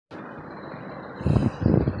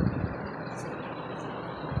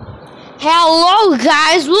Hello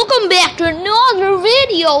guys, welcome back to another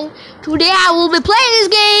video. Today I will be playing this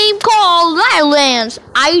game called Islands,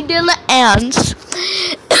 Idle Ants.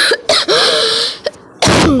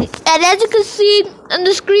 And as you can see on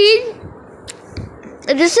the screen,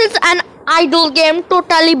 this is an idle game.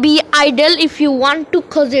 Totally be idle if you want to,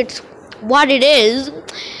 cause it's what it is.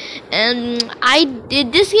 And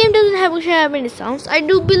this game doesn't have any sounds, I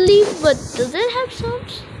do believe, but does it have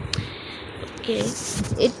sounds? Okay,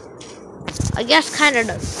 I guess kinda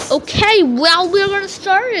does. Okay, well, we're gonna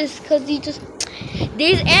start this because these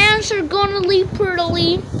ants are gonna leave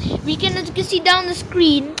pretty. We can, as you can see down the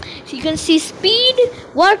screen, so you can see speed,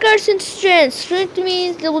 workers, and strength. Strength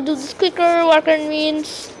means they will do this quicker. Worker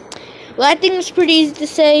means, well, I think it's pretty easy to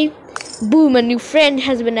say. Boom, a new friend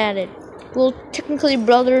has been added. Well, technically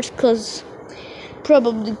brothers, because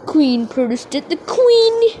probably the queen produced it. The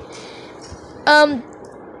queen,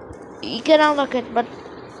 you cannot look at, but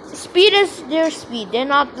speed is their speed. They're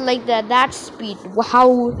not like that. That's speed.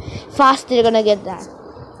 How fast they're gonna get that?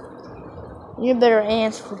 You better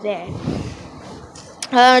answer for that.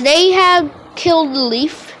 They have killed the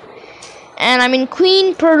leaf, and I mean,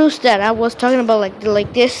 queen produced that. I was talking about like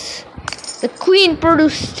this. The queen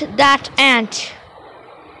produced that ant.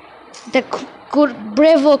 The good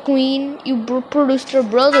bravo queen. You produced her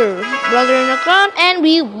brother in a crown, and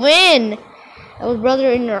we win. That was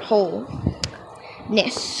brother in her hole.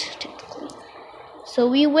 Nest, technically. So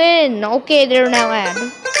we win. Okay, they're now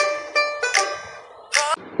added.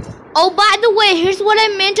 Oh, by the way, here's what I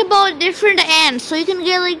meant about different ants. So you can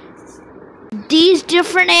get like these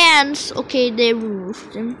different ants. Okay, they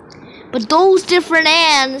removed them. But those different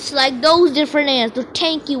ants, like those different ants, the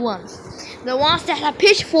tanky ones, the ones that have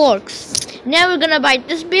pitchforks. Now we're gonna bite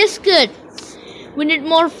this biscuit. We need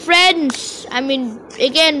more friends. I mean,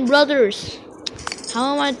 again, brothers.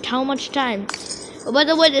 How much time? Oh, by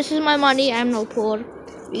the way, this is my money. I'm no poor.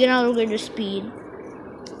 We can now get the speed.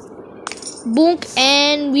 Boom,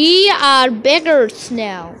 and we are beggars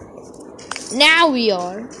now. Now we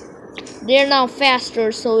are. They're now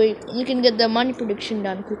faster, so you can get the money prediction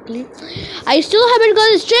done quickly. I still haven't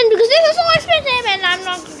got his strength because this is so expensive, and I'm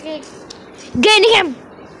not getting him.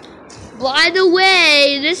 By the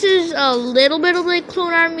way, this is a little bit of like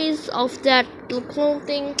clone armies of that clone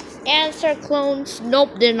thing. Ants are clones.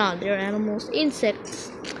 Nope, they're not. They're animals,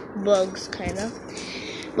 insects, bugs, kinda.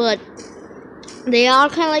 But they are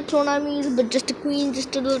kind of like clone armies, but just a queen,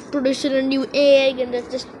 just to produce a new egg, and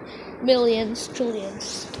that's just millions,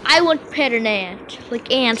 trillions. I want pet an ant,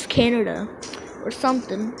 like Ants Canada or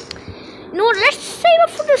something. You know what? Let's save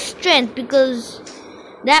up for the strength because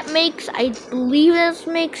that makes, I believe, that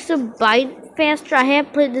makes the bite faster. I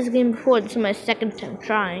have played this game before. This is my second time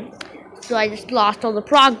trying. So I just lost all the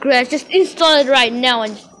progress. Just install it right now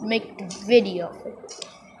and just make the video.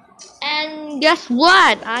 And guess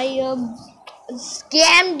what? I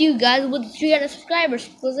scammed you guys with 300 subscribers.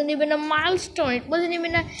 It wasn't even a milestone. It wasn't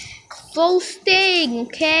even a close thing,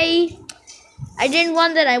 okay? I didn't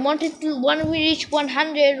want that. I wanted to, when we reach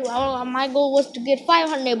 100, well, my goal was to get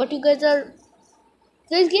 500. But you guys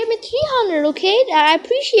gave me 300, okay? I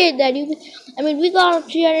appreciate that. I mean, we got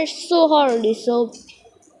 300 so hardly, so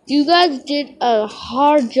you guys did a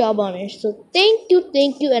hard job on it, so thank you,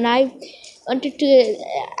 and I wanted to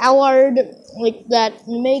award like that,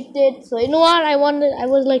 make it. So you know what, I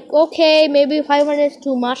was like, okay, maybe 500 is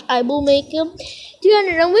too much. I will make him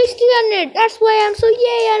 300, and we 300. That's why I'm so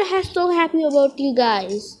I'm so happy about you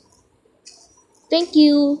guys. Thank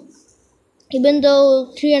you. Even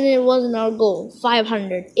though 300 wasn't our goal,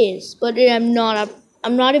 500 is, but I'm not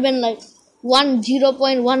even like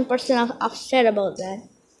 0.1% upset about that.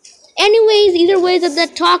 Anyways, either ways of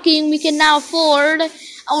that talking, we can now afford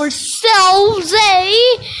ourselves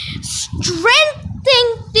a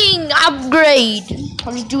strengthening upgrade.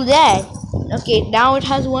 Let's do that. Okay, now it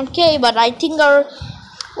has 1K, but I think the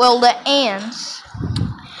ants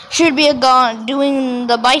should be doing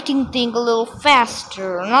the biting thing a little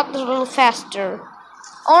faster. Not a little faster.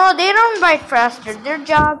 Oh no, they don't bite faster. Their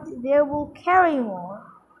job, they will carry more.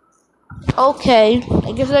 Okay,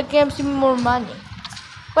 I guess that gives me more money.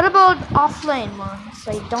 What about offline ones?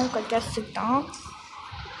 I guess it don't.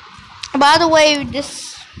 By the way,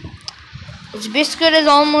 this biscuit is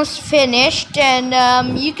almost finished, and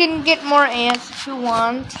you can get more ants if you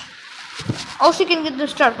want. Also, you can get the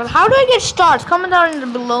start. But how do I get starts? Comment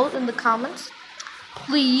down below in the comments,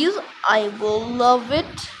 please. I will love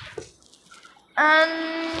it.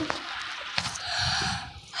 And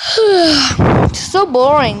it's so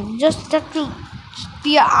boring. Just have to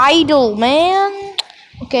be idle, man.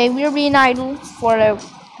 Okay, we're being idle for a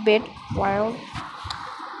while.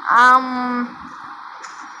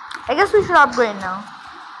 I guess we should upgrade now.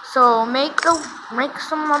 So make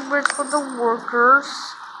some upgrades for the workers.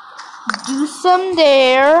 Do some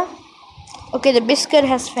there. Okay, the biscuit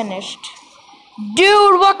has finished.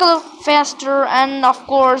 Dude, walk a little faster, and of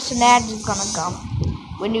course, an ad is gonna come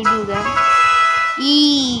when you do that.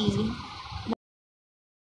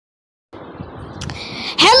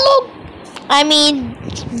 Hello. I mean,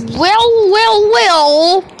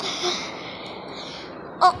 well.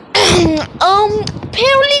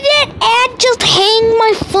 Apparently that ad just hanged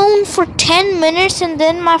my phone for 10 minutes and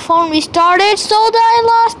then my phone restarted, so that I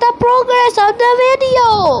lost the progress of the video.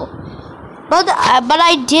 But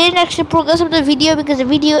I didn't actually progress of the video because the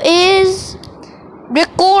video is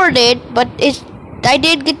recorded, but I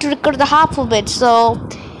did get to record the half of it. So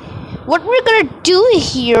what we're gonna do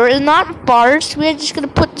here is not parts. We're just gonna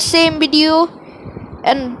put the same video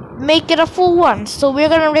and make it a full one. So we're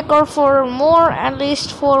gonna record for at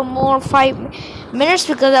least 5 minutes,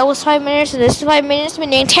 because that was 5 minutes and this is 5 minutes,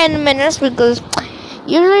 meaning 10 minutes, because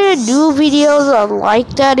usually I do videos like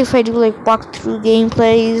that if I do like walkthrough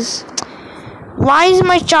gameplays. Why is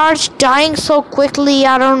my charge dying so quickly?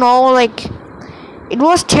 I don't know, like it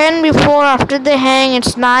was 10 before, after the hang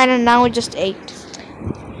it's 9 and now it's just 8.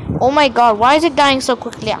 Oh my god, why is it dying so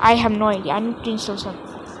quickly? I have no idea. I need to install something.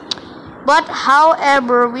 But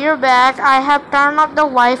however, we're back. I have turned off the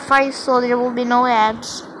Wi-Fi so there will be no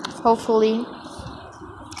ads, hopefully.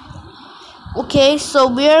 Okay, so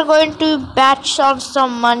we are going to batch on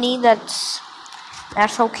some money. That's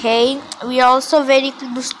okay. We are also very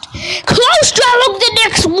close to unlock the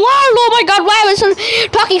next world. Oh my god, why am I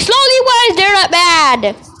talking slowly? Why is there that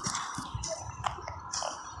bad?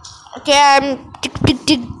 Okay, I'm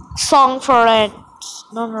tick song for it.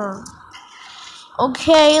 No.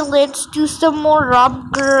 Okay, let's do some more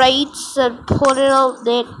upgrades and put it out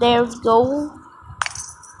there. There we go.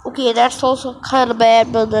 Okay, that's also kind of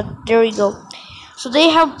bad, but there we go. So they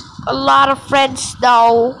have a lot of friends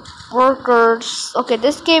now, workers. Okay,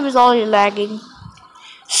 this game is already lagging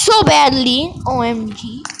so badly.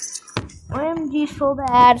 OMG, so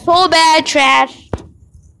bad, trash.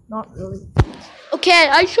 Not really. Okay,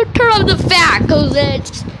 I should turn off the fan because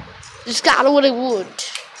it's kind of what it would.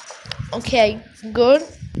 Okay, good. I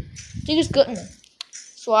think it's good now.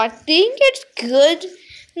 So I think it's good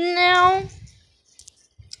now.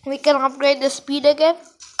 We can upgrade the speed again.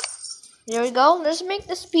 There we go. Let's make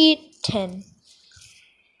the speed 10.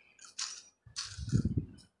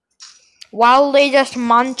 While they just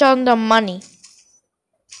munch on the money.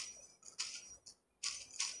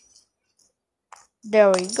 There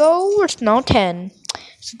we go. It's now 10.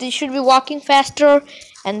 So they should be walking faster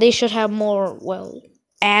and they should have more,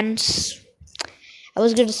 ants. I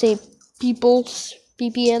was going to say PPLs.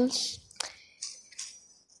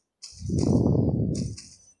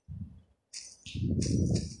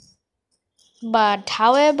 But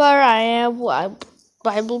however, I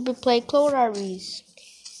will be playing Clone Armies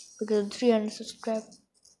because of 300 subscribers.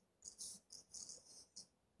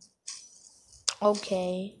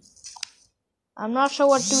 Okay, I'm not sure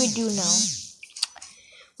what do we do now.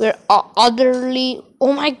 We're utterly.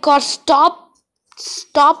 Oh my god!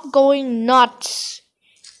 Stop going nuts.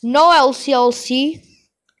 No LC.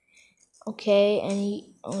 Okay, and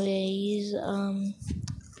he's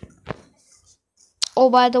Oh,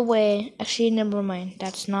 by the way, actually, never mind.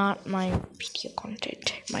 That's not my PD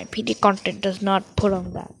content. My PD content does not put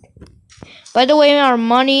on that. By the way, our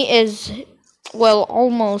money is,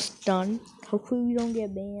 almost done. Hopefully, we don't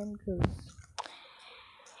get banned because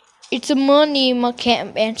it's a money I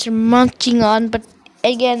can't answer munching on. But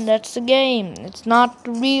again, that's the game. It's not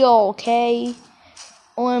real, okay?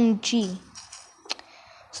 OMG.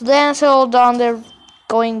 So then it's all done. They're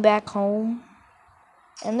going back home.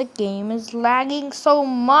 And the game is lagging so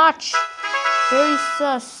much. Very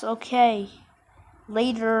sus. Okay.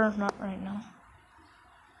 Later. Not right now.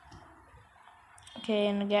 Okay,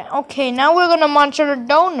 and again. Okay, now we're gonna munch on a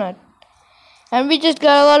donut. And we just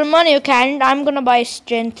got a lot of money. Okay, and I'm gonna buy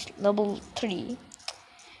strength level 3.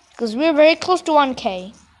 Because we're very close to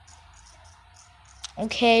 1K.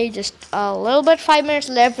 Okay, just a little bit, 5 minutes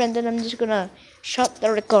left. And then I'm just gonna shut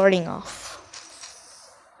the recording off.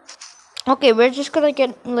 Okay, we're just gonna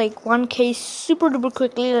get like 1K super duper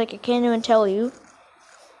quickly, like I can't even tell you.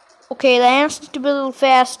 Okay, the ants need to be a little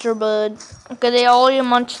faster, but okay, they already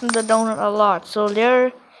munched the donut a lot, so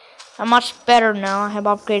they're much better now. I have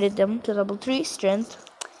upgraded them to level 3 strength.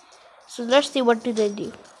 So let's see what do they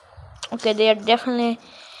do. Okay, they are definitely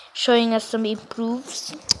showing us some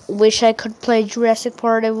improves. Wish I could play Jurassic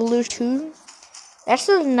Park Evolution. That's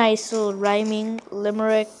a nice little rhyming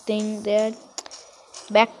limerick thing there.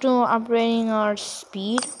 Back to upgrading our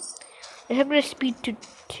speed. Let's upgrade speed to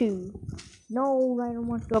 2. No, I don't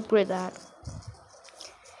want to upgrade that.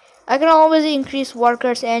 I can always increase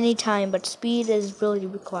workers anytime, but speed is really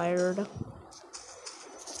required.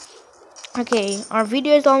 Okay, our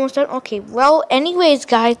video is almost done. Okay, well, anyways,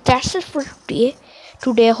 guys, that's it for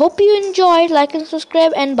today. I hope you enjoyed. Like and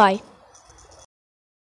subscribe, and bye.